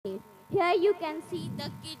Here you can see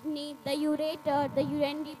the kidney, the ureter, the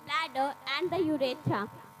urinary bladder and the urethra.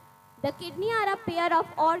 The kidney are a pair of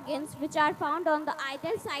organs which are found on the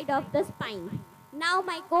either side of the spine. Now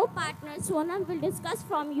my co-partner Sonam will discuss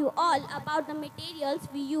from you all about the materials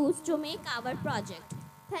we use to make our project.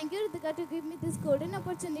 Thank you, Ritika, to give me this golden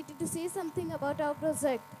opportunity to say something about our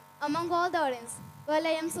project. Among all the audience, well,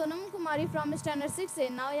 I am Sonam Kumari from Standard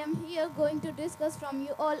 6A. Now I am here going to discuss from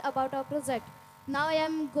you all about our project. Now I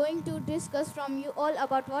am going to discuss from you all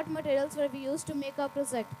about what materials were we used to make our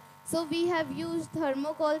project. So we have used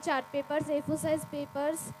thermocol, chart papers, A4 size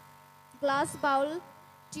papers, glass bowl,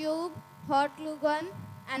 tube, hot glue gun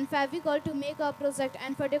and Fevicol to make our project.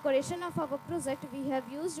 And for decoration of our project, we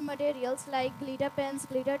have used materials like glitter pens,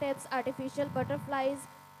 glitter tapes, artificial butterflies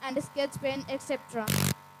and sketch pen, etc.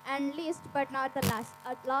 And least but not the last,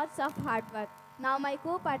 lots of hard work. Now my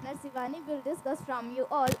co-partner Sivani will discuss from you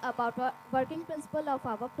all about the working principle of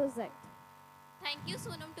our project. Thank you,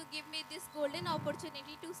 Sonam, to give me this golden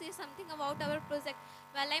opportunity to say something about our project.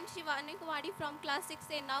 Well, I am Shivani Kumari from class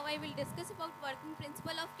 6A. Now I will discuss about working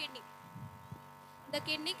principle of kidney. The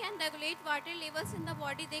kidney can regulate water levels in the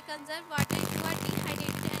body. They conserve water if you are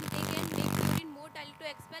dehydrated and they can make urine more dilute to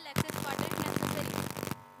expel excess water if necessary.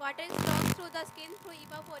 Water is lost through the skin through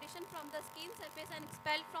evaporation from the skin surface and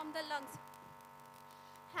expelled from the lungs.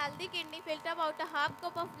 Healthy kidney filter about a half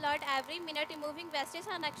cup of blood every minute, removing wastage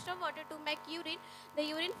and extra water to make urine. The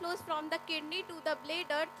urine flows from the kidney to the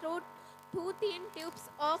bladder through two thin tubes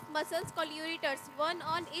of muscles called ureters, one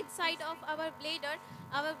on each side of our bladder.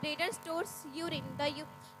 Our bladder stores urine.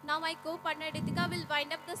 Now my co-partner Ritika will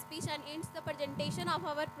wind up the speech and ends the presentation of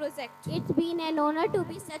our project. It's been an honor to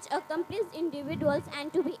be such accomplished individuals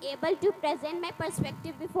and to be able to present my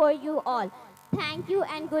perspective before you all. Thank you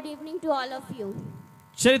and good evening to all of you.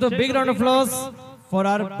 चलिए तो big round of applause for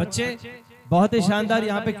our बच्चे। बहुत ही शानदार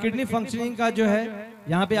यहाँ पे kidney functioning का जो है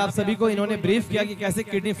यहाँ पे आप सभी को इन्होंने ब्रीफ किया कि कैसे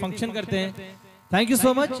किडनी फंक्शन करते हैं। Thank you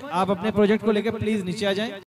so much. आप अपने प्रोजेक्ट को लेकर प्लीज नीचे आ जाएं।